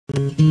Are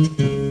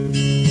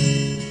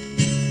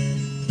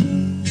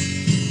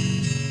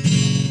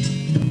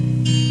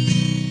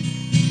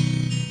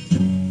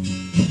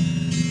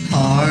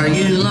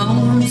you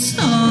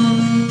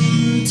lonesome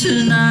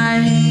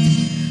tonight?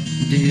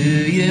 Do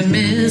you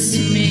miss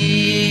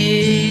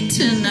me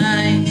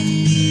tonight?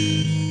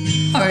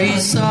 Are you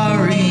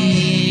sorry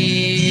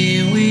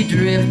we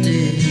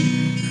drifted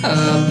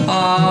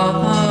apart?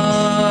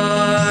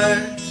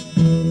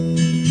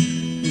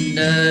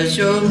 Does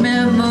your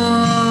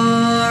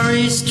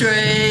memory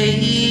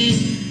stray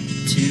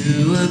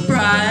to a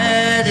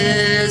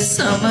bright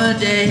summer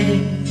day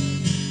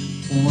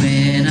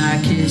when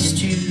I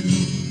kissed you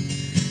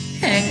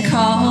and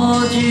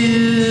called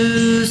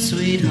you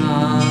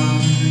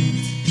sweetheart?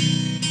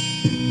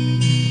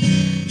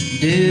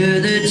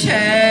 Do the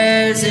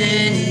chairs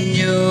in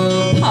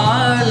your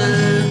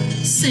parlor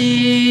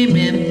seem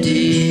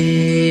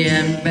empty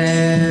and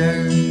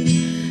bare?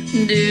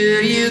 Do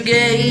you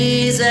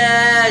gaze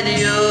at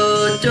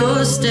your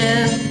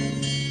doorstep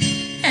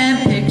and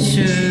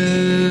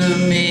picture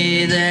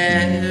me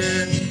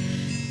there?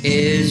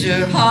 Is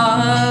your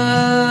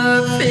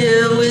heart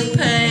filled with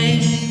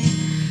pain?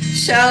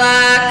 Shall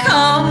I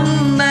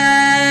come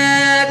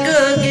back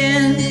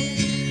again?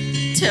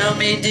 Tell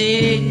me,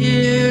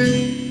 dear,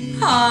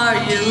 are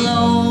you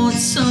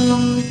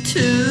lonesome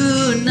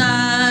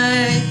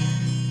tonight?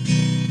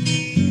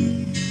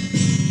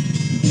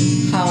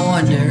 I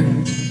wonder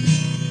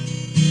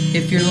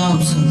if you're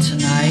lonesome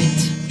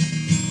tonight.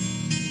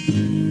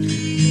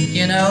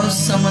 You know,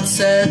 someone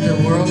said the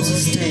world's a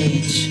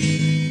stage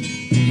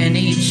and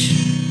each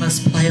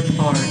must play a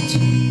part.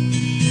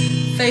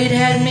 Fate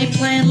had me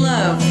playing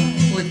love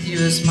with you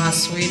as my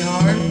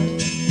sweetheart.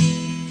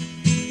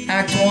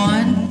 Act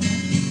 1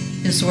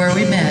 is where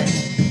we met.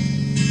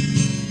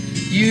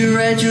 You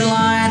read your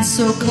lines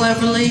so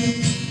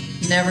cleverly,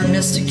 never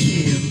missed a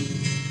cue.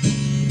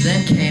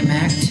 Then came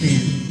Act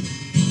 2.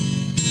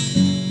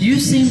 You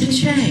seemed to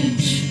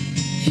change.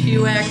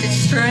 You acted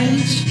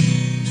strange,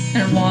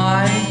 and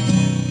why,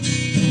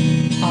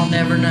 I'll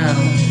never know.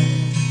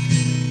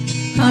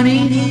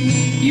 Honey,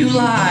 you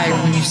lied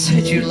when you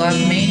said you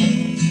loved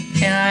me,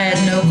 and I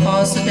had no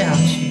cause to doubt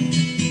you.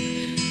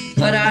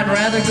 But I'd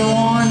rather go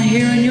on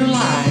hearing your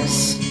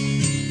lies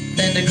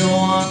than to go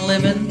on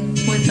living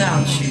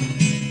without you.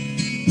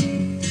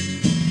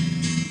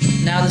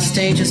 Now the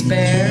stage is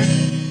bare,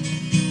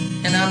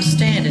 and I'm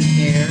standing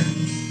here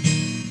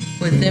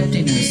with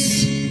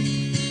emptiness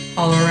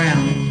all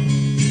around.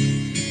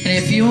 And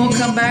if you won't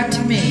come back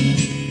to me,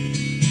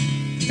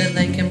 then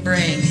they can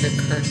bring the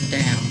curtain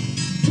down.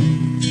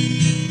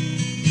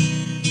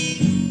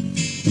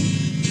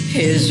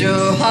 Is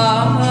your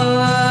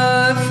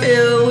heart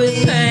filled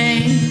with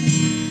pain?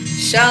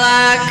 Shall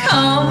I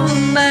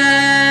come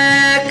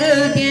back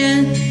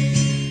again?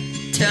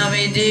 Tell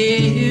me,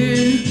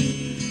 dear,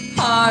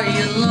 are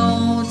you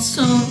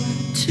lonesome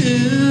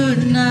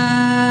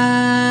tonight?